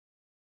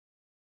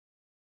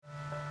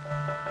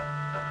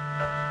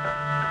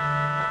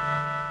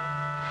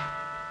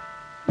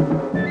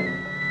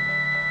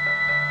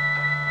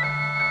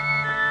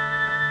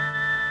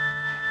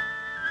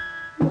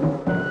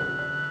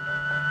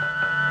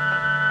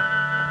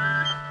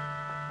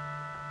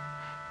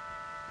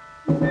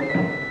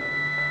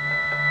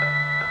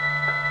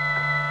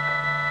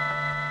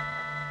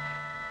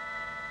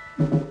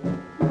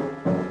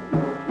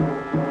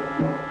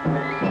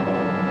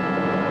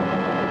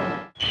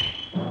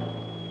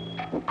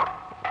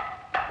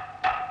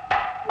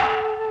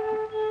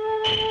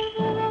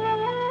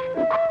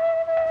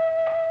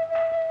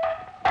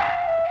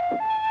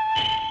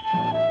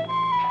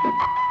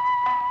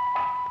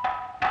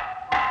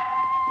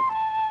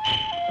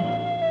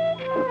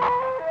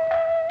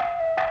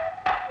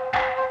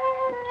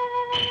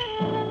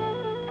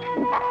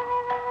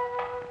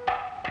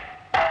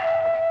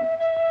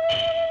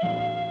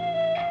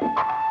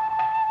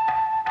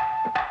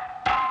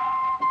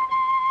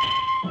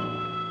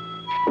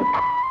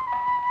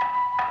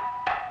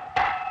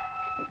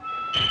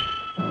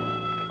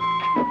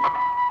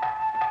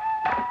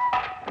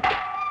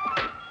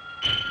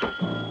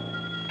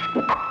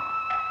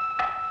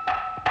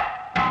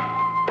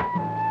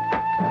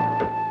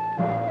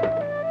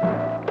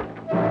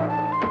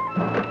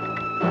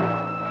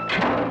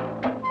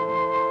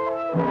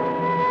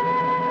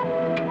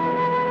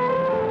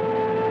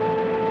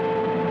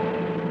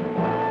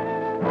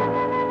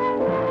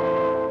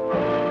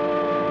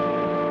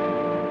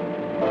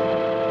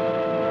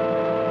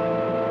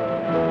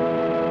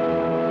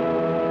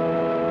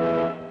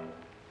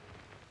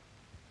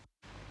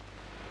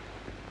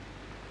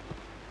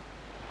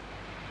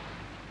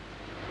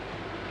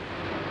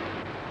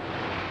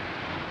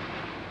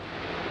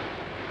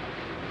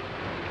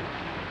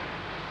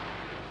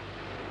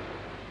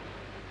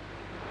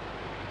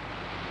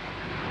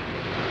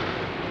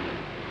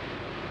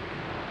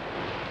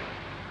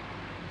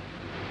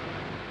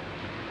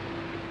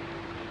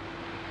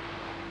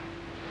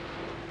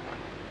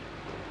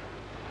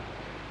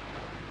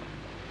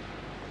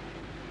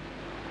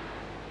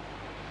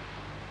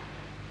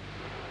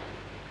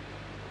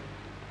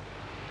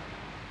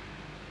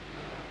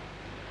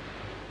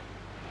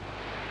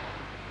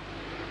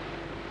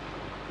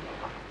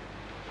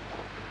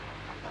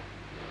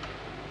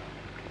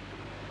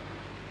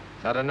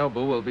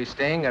Sadanobu will be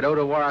staying at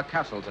Odawara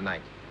Castle tonight.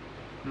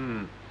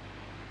 From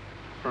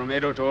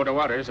Edo to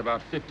Odawara is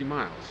about 50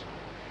 miles.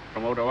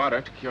 From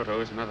Odawara to Kyoto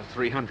is another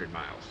 300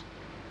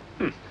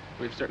 miles.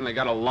 We've certainly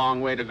got a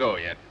long way to go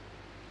yet.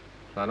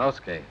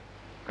 Sanosuke,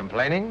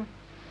 complaining?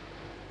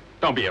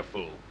 Don't be a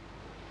fool.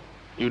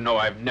 You know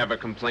I've never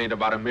complained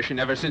about a mission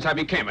ever since I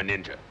became a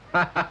ninja.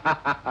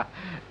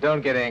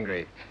 Don't get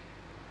angry.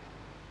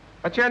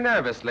 But you're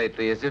nervous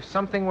lately, as if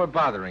something were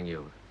bothering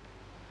you.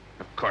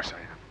 Of course I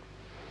am.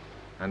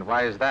 And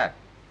why is that?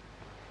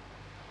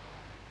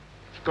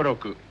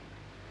 Hikoroku,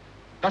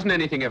 doesn't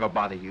anything ever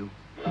bother you?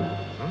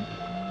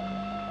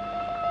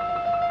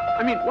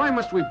 I mean, why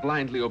must we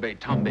blindly obey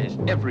Tambei's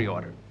every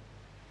order?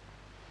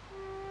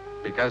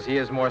 Because he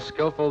is more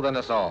skillful than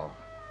us all.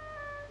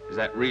 Is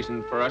that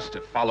reason for us to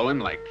follow him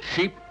like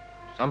sheep?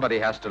 Somebody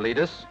has to lead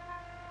us.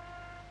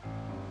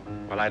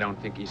 Well, I don't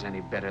think he's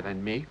any better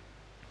than me.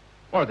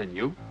 Or than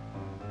you.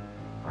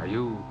 Are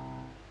you...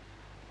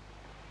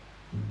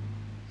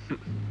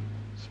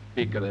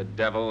 Speak of the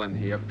devil and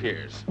he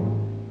appears.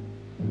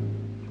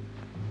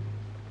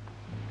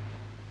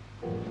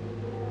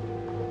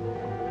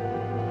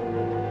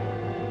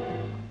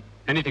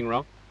 Anything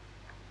wrong?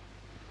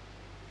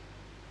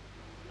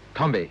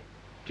 Tambei,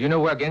 do you know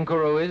where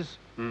Genkoro is?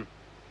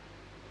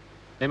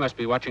 They must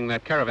be watching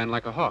that caravan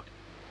like a hawk.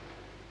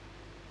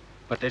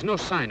 But there's no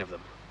sign of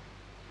them.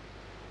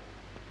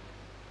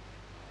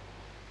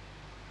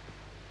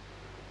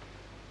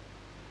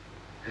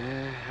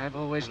 I've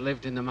always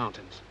lived in the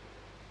mountains,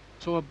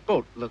 so a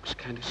boat looks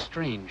kind of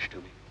strange to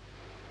me.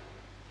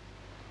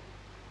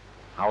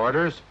 Our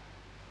orders?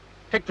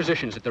 Take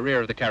positions at the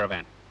rear of the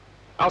caravan.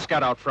 I'll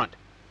scout out front.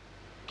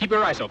 Keep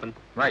your eyes open.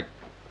 Right.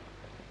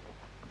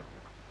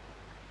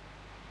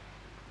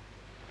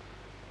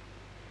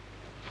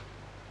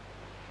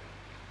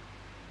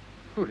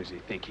 Who does he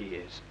think he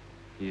is?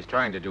 He's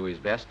trying to do his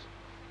best.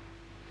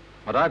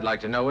 What I'd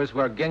like to know is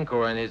where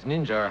Genkoro and his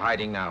ninja are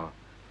hiding now.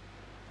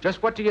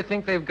 Just what do you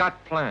think they've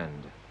got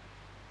planned?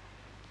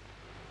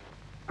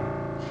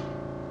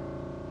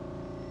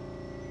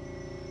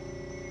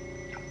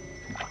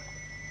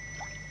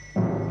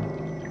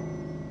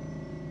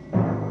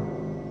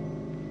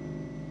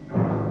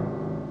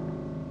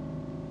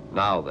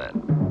 Now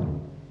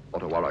then,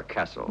 Odawara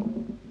Castle.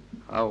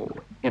 How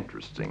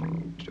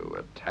interesting to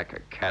attack a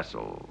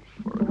castle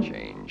for a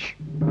change.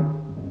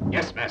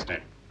 Yes,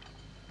 Master.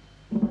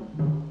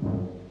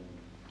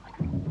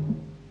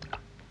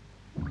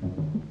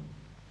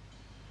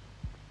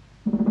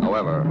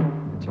 However,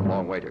 it's a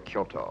long way to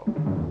Kyoto.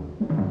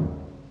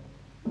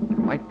 It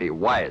might be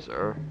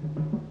wiser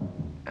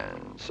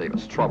and save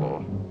us trouble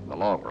in the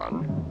long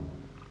run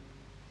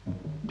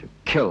to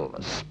kill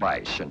the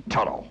spy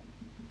Shintaro.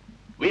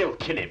 We'll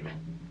kill him.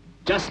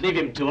 Just leave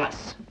him to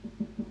us.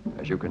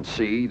 As you can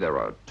see, there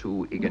are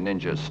 2 Iga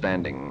ninjas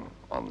standing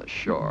on the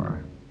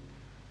shore.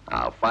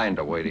 I'll find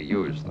a way to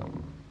use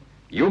them.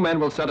 You men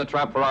will set a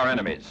trap for our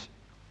enemies.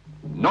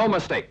 No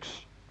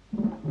mistakes.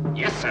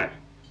 Yes, sir.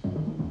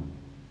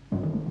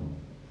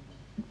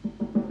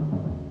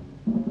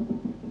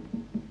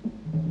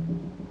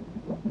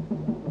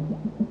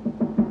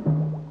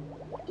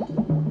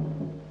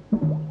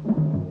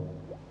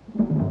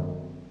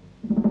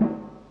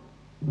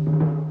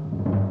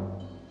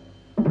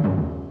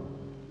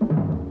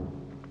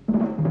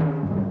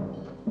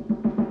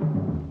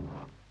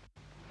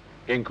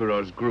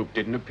 Genkuro's group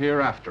didn't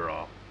appear after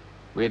all.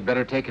 We had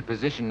better take a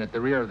position at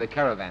the rear of the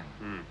caravan.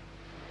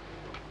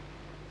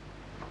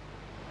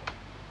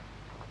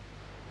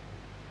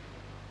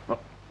 Oh,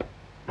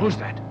 who's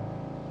that?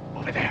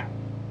 Over there.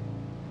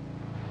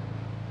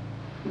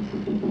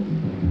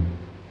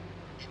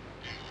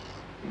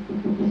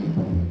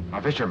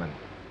 A fisherman.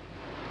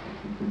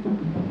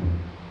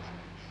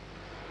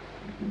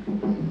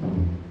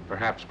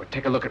 Perhaps, but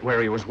take a look at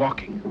where he was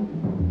walking.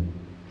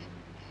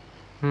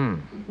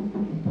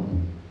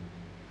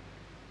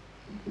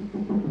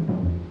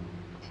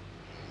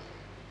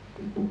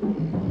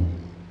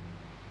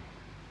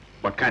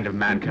 What kind of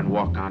man can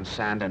walk on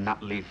sand and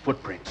not leave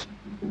footprints?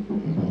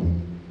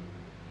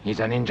 He's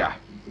a ninja.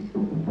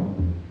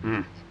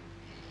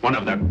 One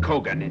of the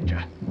Koga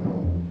ninja.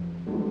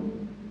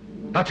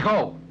 Let's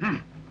go.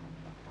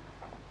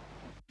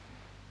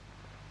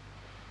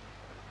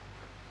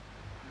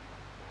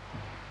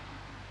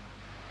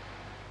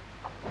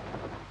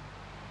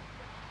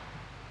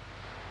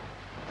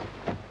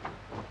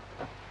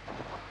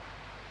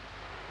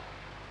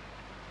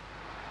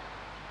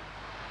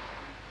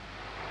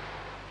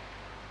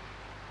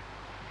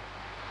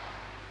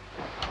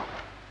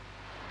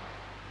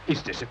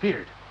 He's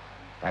disappeared.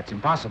 That's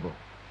impossible.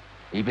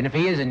 Even if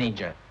he is a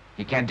ninja,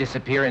 he can't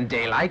disappear in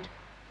daylight.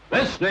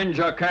 This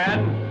ninja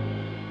can.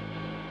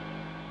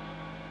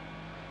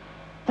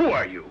 Who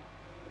are you?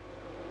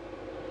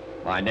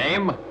 My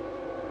name?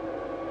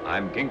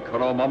 I'm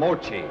Ginkuro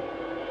Momochi,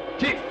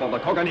 chief of the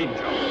Koga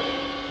Ninja.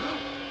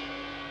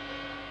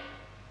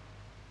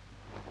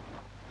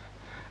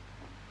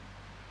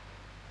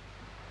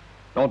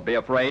 Don't be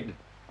afraid.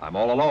 I'm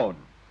all alone.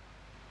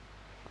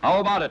 How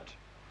about it?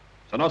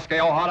 Sanosuke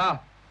Ohara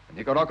and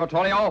Higoroku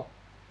Torio?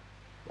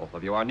 Both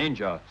of you are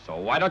ninja, so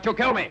why don't you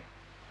kill me? If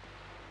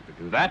you could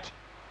do that,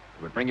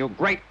 it would bring you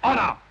great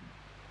honor.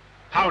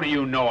 How do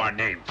you know our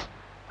names?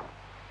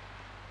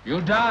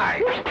 You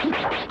die.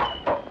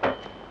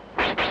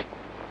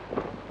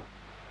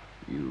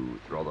 You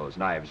throw those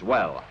knives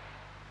well.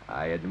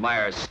 I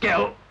admire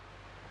skill.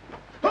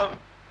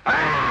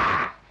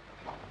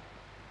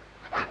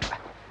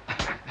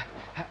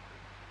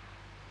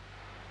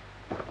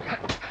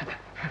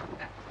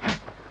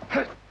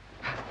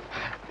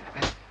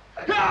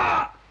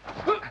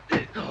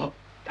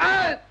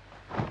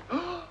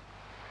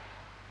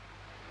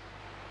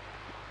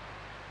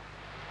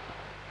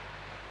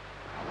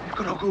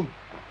 Higoroku!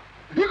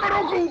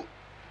 Higoroku!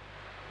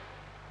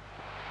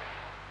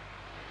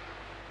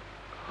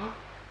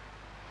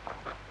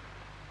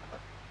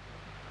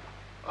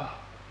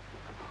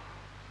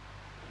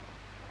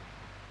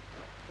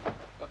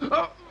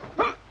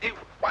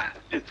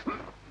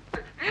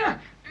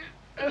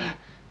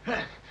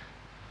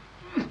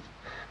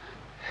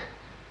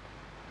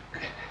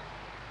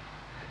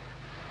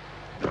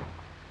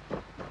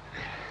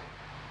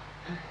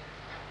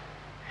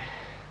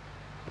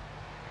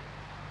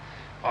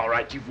 All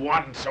right, you've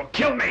won, so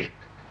kill me!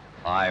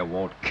 I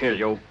won't kill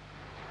you.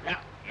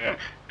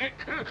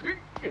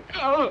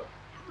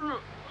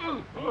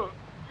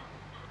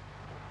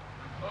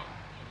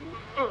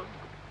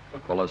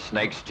 Full of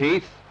snake's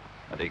teeth,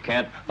 and he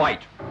can't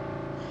fight.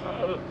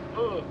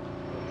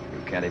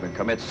 You can't even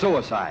commit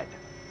suicide.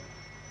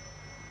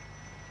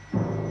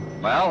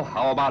 Well,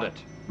 how about it?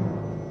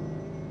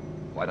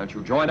 Why don't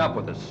you join up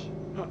with us?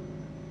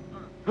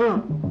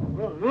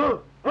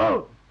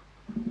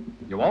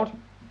 You won't?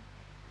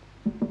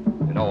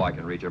 You know I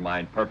can read your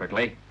mind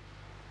perfectly.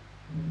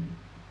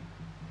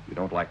 You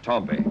don't like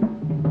Tombe. You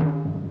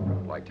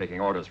don't like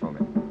taking orders from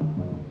him.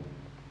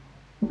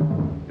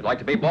 You'd like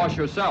to be boss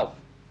yourself.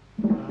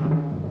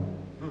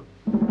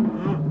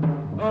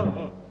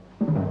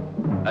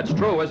 That's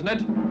true, isn't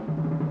it?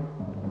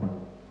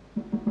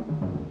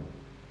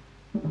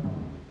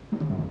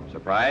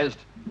 Surprised?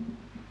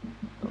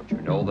 Don't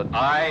you know that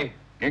I,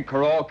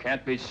 Ginkuro,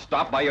 can't be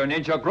stopped by your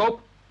ninja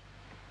group?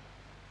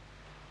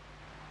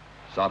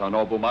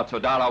 Sadanobu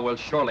Matsudara will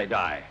surely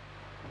die.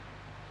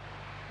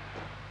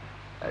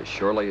 As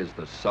surely as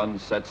the sun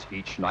sets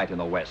each night in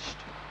the west.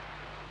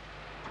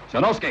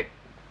 Sanosuke!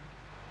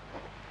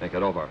 Think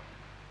it over.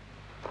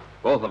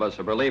 Both of us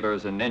are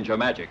believers in ninja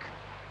magic.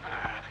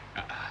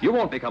 You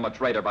won't become a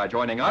traitor by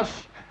joining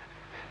us.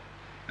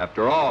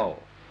 After all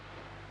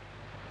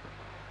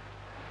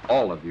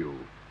of you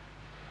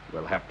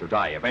will have to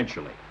die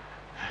eventually.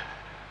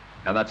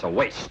 And that's a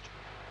waste.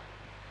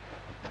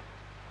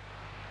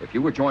 If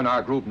you would join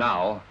our group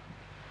now,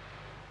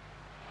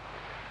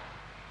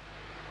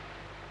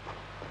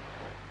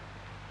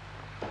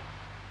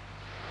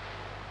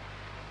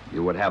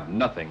 you would have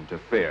nothing to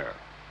fear.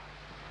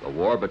 The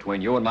war between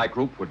you and my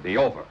group would be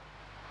over.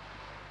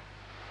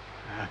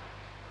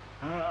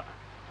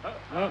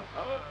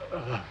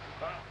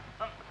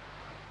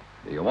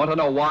 Do you want to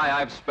know why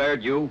I've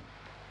spared you?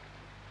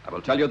 I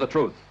will tell you the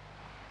truth.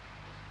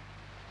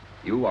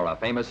 You are a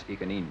famous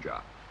Ika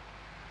ninja.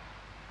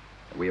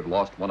 We have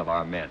lost one of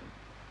our men.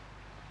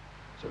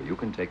 So you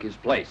can take his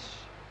place.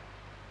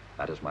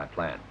 That is my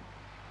plan.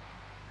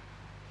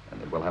 And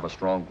then we'll have a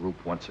strong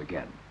group once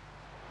again.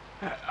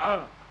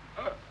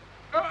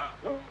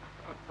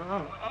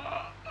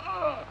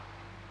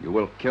 You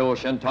will kill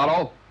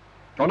Shintaro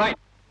tonight.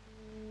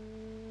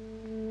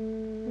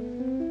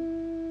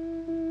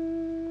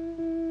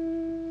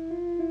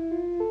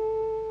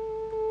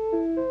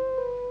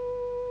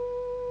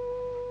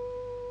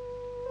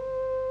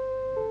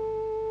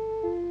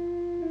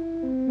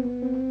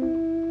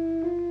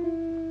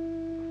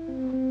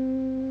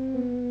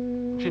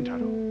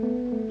 Shintaro,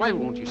 why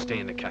won't you stay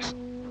in the castle?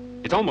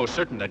 It's almost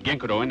certain that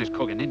Genkoro and his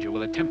Koga ninja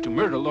will attempt to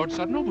murder Lord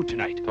Sadanobu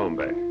tonight.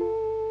 Tombe,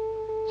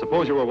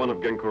 suppose you were one of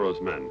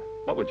Genkoro's men.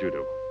 What would you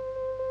do?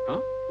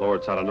 Huh?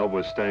 Lord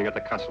Sadanobu is staying at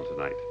the castle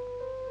tonight.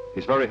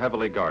 He's very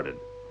heavily guarded.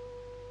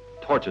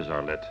 Torches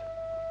are lit,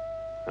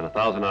 and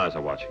 1,000 eyes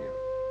are watching him.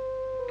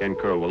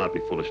 Genkoro will not be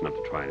foolish enough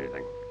to try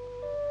anything.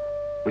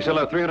 We still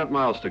have 300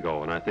 miles to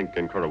go, and I think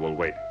Genkoro will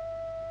wait.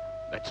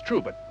 That's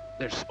true, but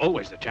there's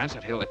always the chance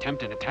that he'll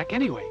attempt an attack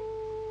anyway.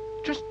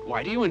 Just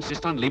why do you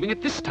insist on leaving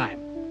at this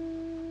time?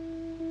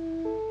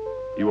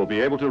 You will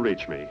be able to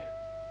reach me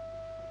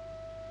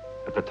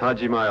at the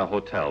Tajimaya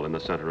Hotel in the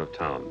center of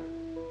town.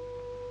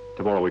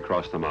 Tomorrow we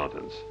cross the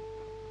mountains.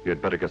 You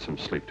had better get some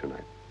sleep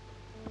tonight.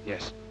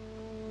 Yes.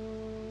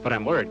 But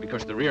I'm worried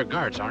because the rear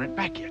guards aren't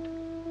back yet.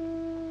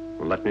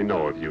 Well, let me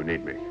know if you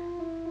need me.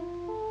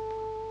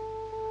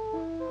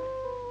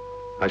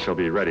 I shall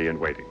be ready and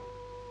waiting.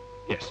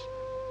 Yes.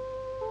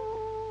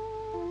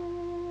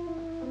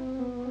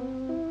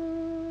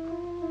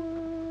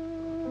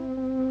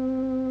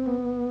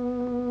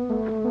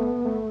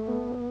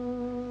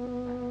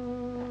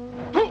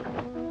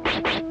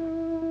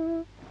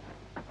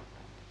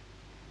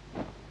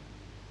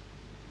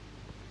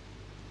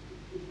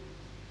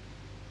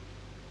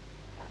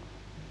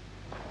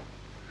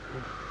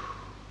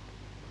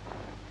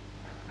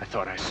 I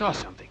thought I saw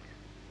something.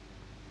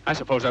 I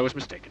suppose I was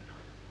mistaken.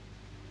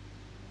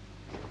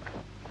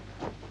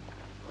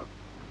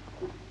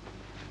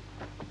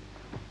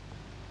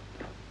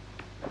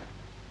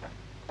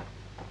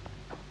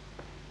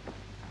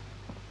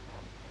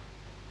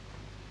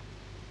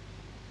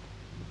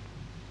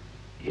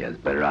 He has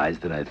better eyes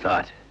than I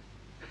thought.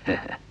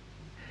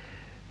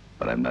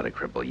 But I'm not a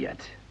cripple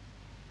yet.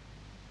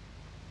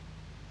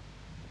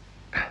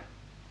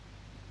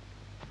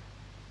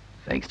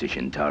 Thanks to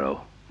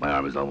Shintaro, my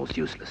arm is almost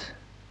useless.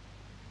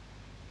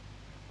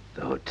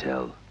 The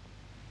Hotel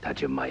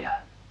Tajimaya.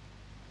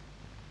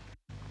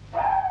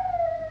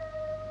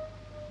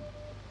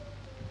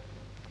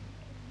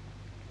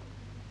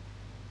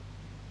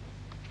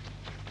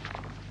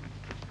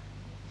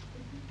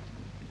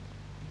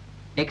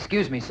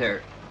 Excuse me,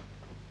 sir.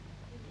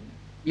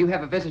 You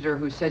have a visitor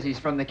who says he's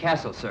from the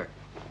castle, sir.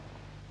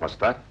 What's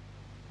that?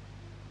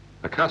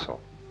 The castle.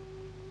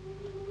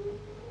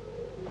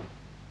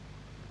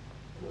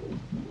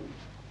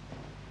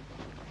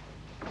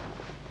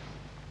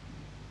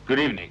 Good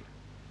evening.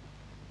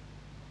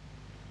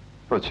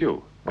 Oh, it's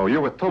you. Oh,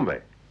 you're with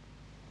Tombe.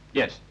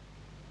 Yes.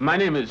 My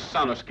name is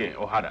Sanosuke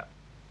Ohara.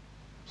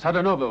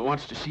 Sadanobu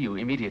wants to see you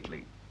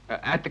immediately.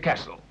 At the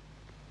castle.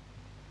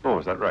 Oh,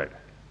 is that right?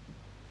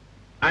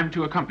 I'm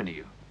to accompany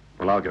you.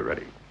 Well, I'll get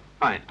ready.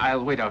 Fine.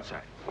 I'll wait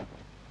outside.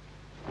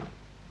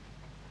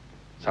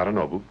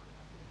 Sadanobu?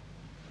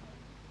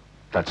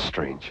 That's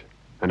strange.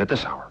 And at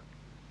this hour.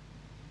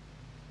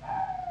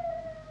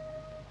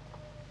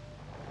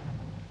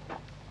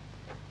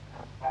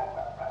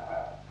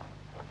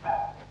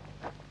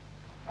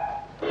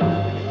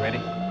 Ready?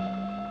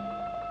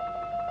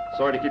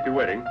 Sorry to keep you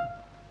waiting.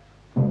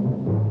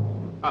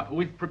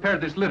 We've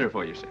prepared this litter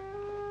for you, sir.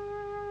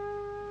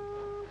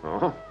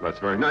 Oh, that's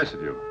very nice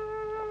of you.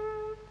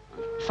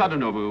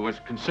 Sadanobu was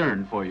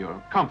concerned for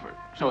your comfort,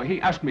 so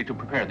he asked me to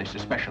prepare this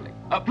especially.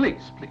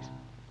 Please, please.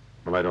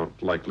 Well, I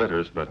don't like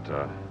litters, but,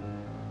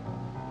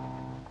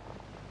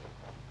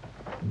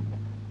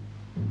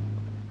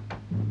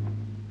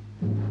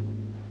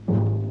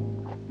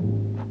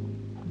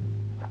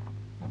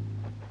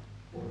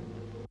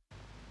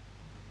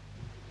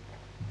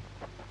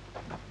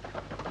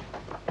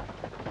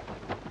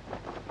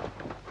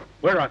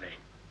 Where are they?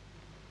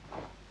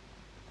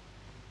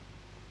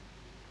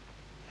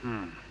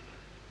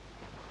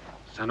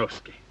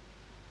 Sanosuke.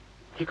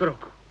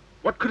 Hikoroku.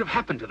 What could have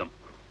happened to them?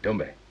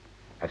 Tombe,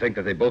 I think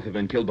that they both have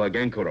been killed by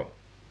Genkoro.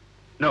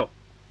 No.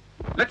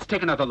 Let's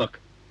take another look.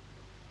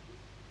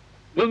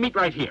 We'll meet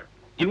right here.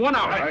 In 1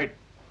 hour. Right.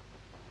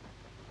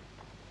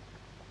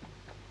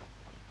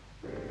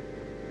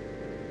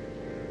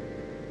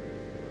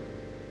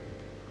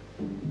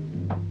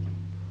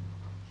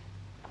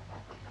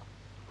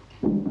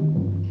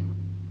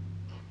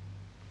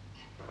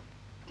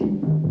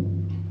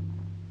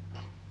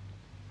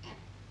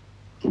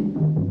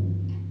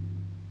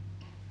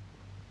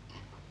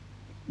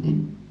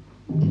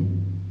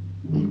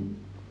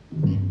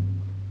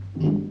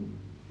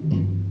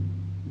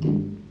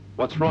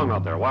 What's wrong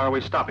out there? Why are we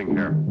stopping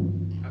here?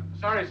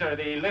 Sorry, sir.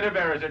 The litter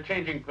bearers are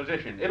changing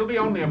position. It'll be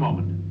only a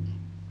moment.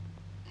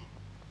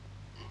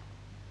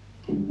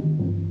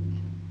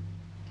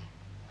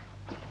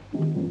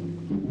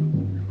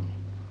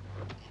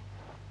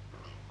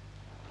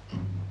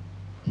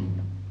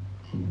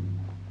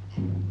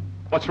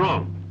 What's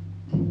wrong?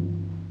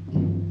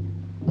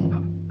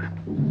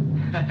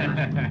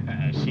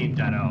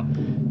 Shintaro,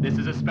 this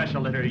is a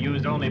special litter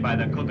used only by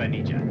the Koga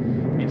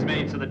ninja. It's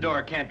made so the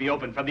door can't be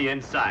opened from the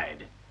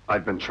inside.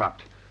 I've been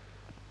trapped.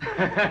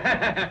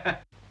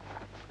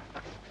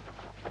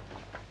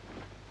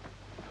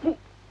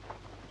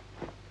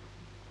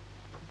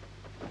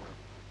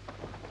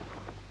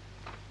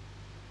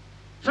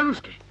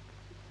 Sanosuke,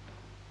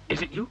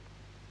 is it you?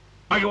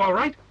 Are you all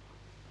right?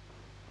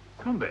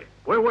 Tombe,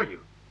 where were you?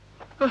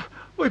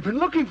 We've been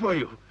looking for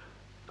you.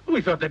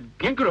 We thought that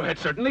Genkuro had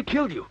certainly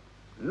killed you.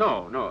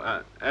 No,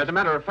 no. As a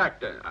matter of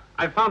fact,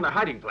 I found a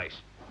hiding place.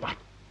 What?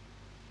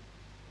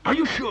 Are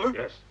you sure?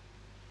 Yes.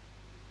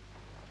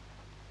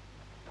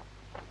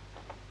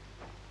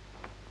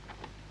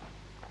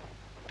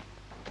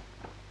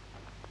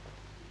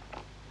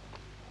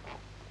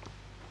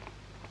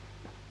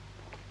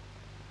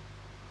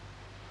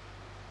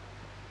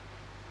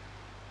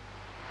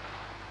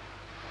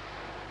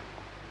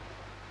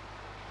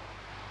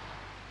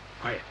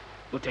 Quiet.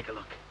 We'll take a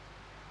look.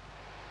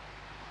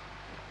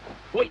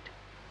 Wait.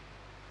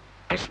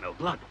 I smell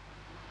blood.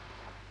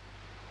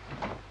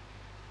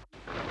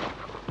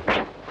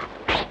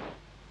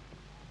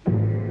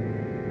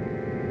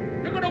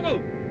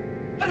 Hikaroku!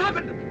 What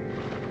happened?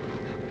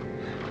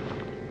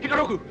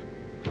 Hikaroku!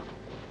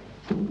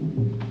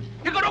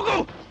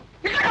 Hikaroku!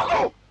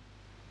 Hikaroku!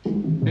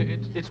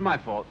 It's my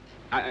fault.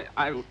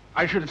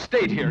 I should have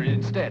stayed here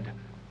instead.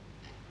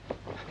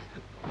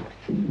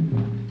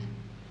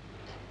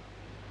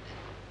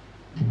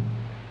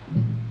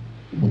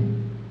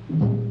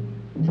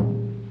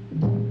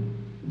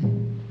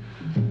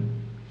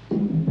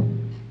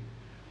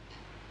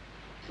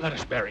 Let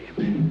us bury him.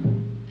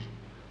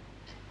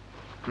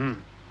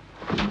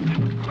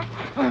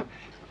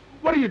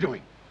 What are you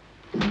doing?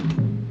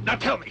 Now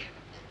tell me,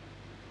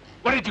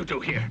 what did you do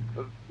here?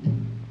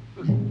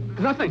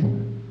 Nothing.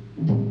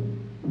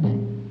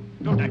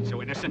 Don't act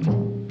so innocent. His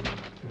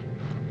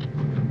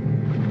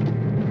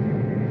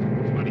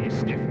body is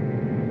stiff.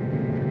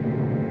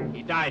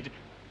 He died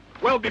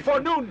well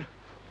before noon.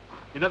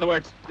 In other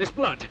words, this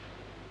blood,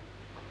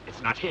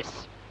 it's not his.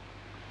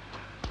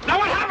 Now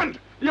what happened?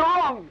 You're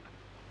wrong.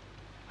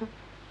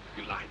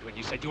 You lied when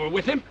you said you were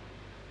with him.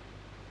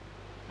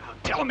 Now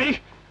tell me,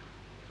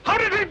 how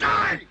did he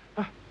die?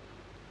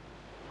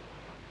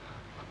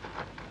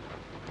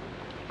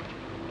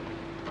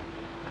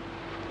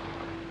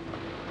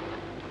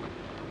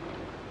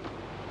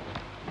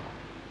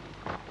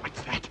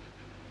 What's that?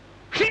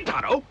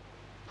 Shintaro?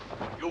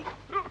 You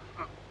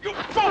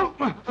fool!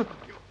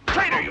 You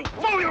traitor, you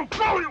fool, you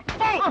fool, you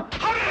fool!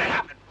 How did it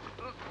happen?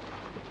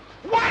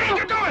 Why did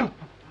you do it?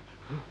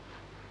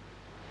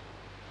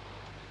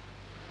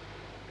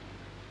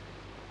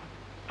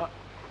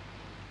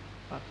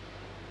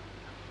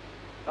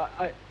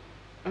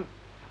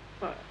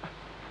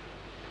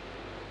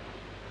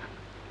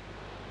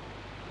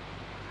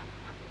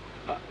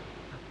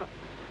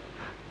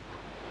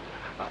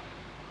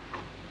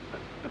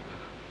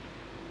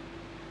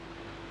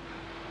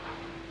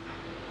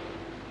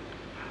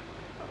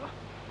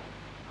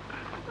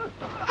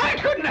 I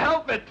couldn't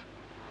help it.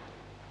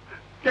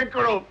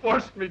 Genkuro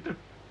forced me to.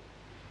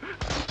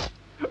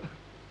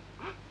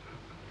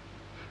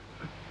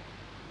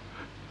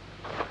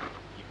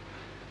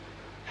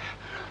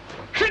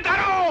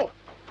 Shintaro!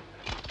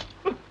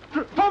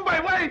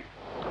 Tombe, wait!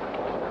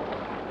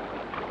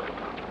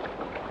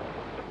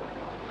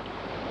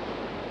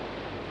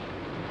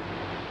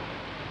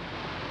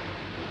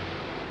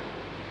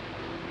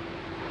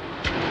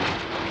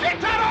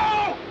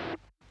 Shintaro!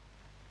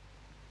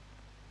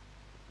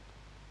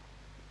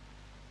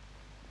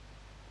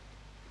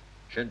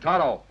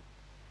 Shintaro,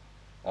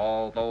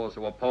 all those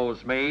who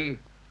oppose me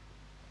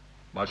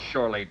must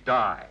surely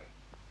die.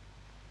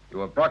 You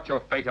have brought your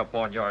fate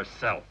upon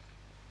yourself.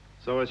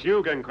 So it's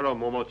you, Genkuro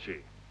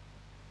Momochi.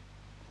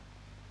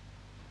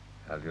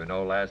 Have you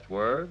no last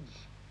words?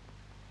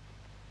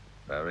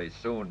 Very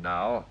soon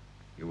now,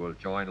 you will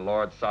join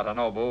Lord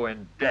Satanobu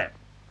in death.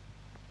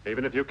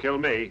 Even if you kill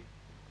me,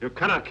 you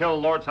cannot kill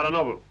Lord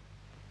Sadanobu.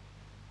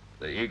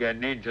 The Iga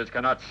ninjas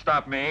cannot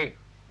stop me.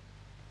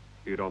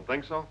 You don't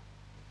think so?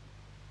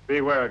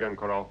 Beware,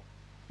 Genkuro.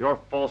 Your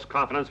false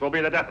confidence will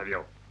be the death of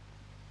you.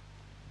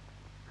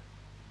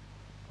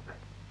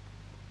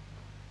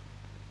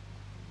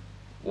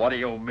 What do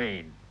you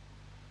mean?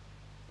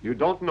 You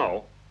don't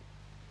know.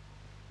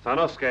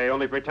 Sanosuke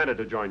only pretended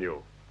to join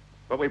you.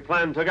 But we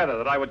planned together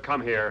that I would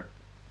come here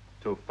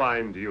to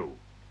find you.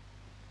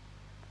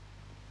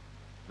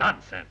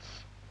 Nonsense.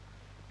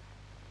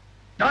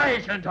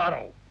 Die,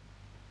 Shintaro!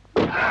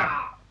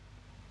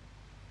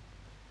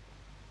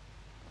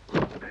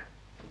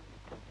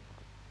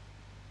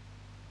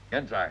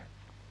 Genzai,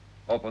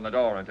 open the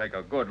door and take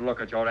a good look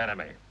at your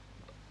enemy.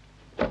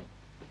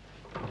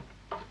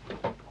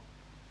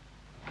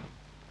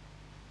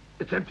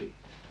 It's empty.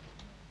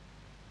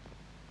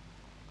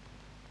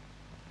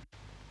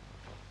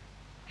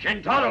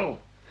 Shintaro!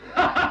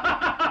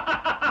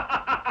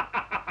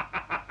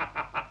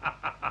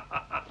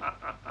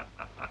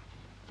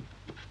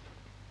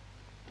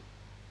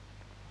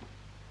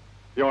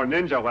 Your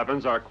ninja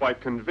weapons are quite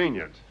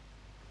convenient.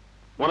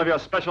 One of your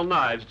special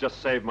knives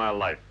just saved my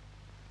life.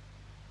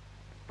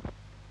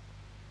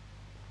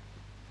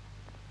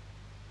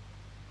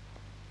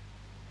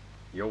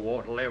 You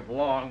won't live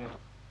long.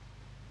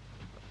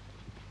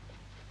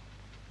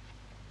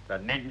 The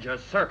ninja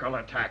circle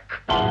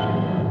attack.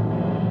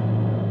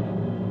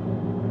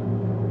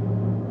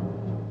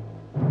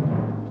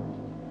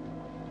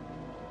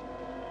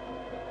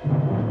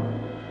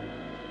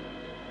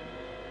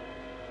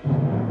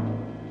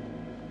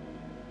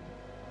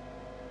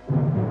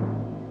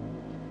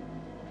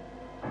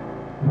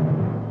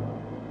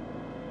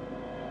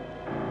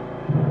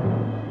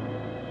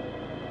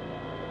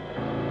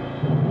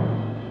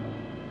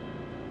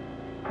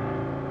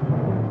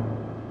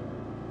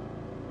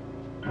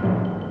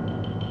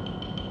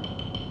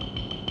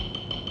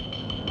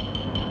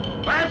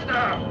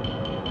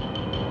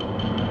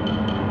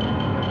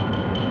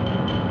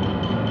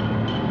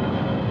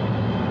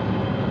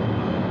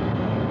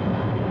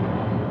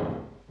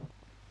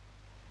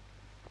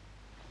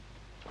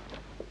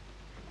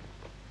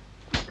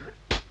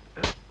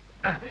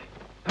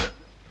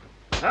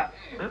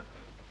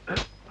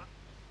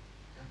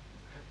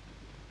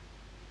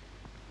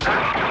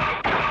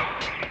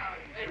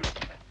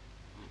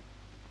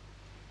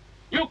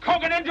 You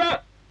Koga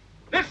ninja!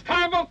 This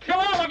time we'll kill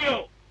all of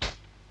you!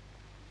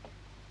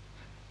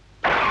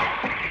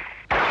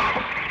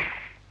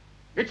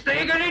 It's the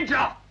Iga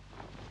Ninja!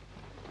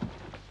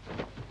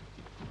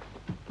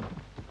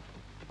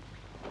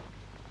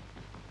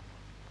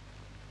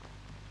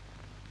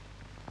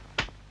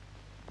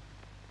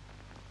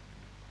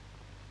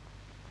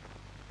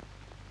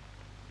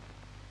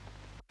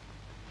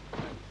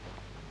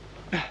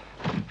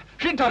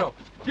 Shintaro,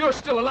 you're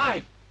still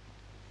alive!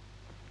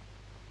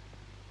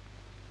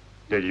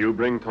 Did you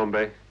bring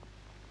Tombe?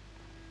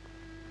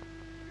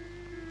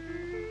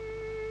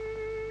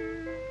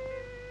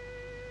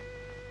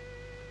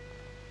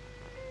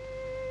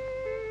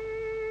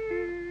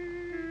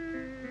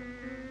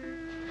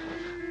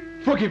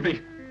 Forgive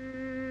me.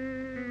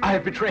 I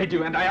have betrayed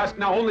you, and I ask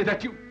now only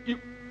that you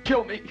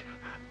kill me.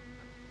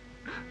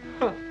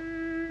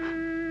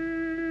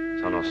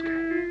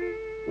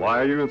 Sanosuke, why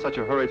are you in such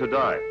a hurry to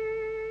die?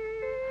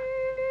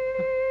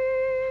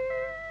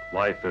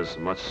 Life is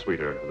much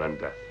sweeter than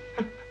death.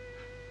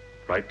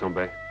 Right,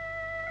 Tombe?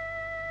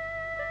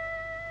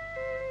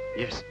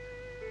 Yes,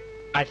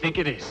 I think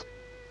it is.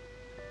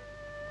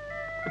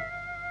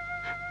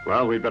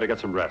 Well, we'd better get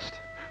some rest.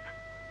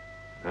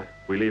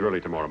 We leave early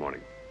tomorrow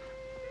morning.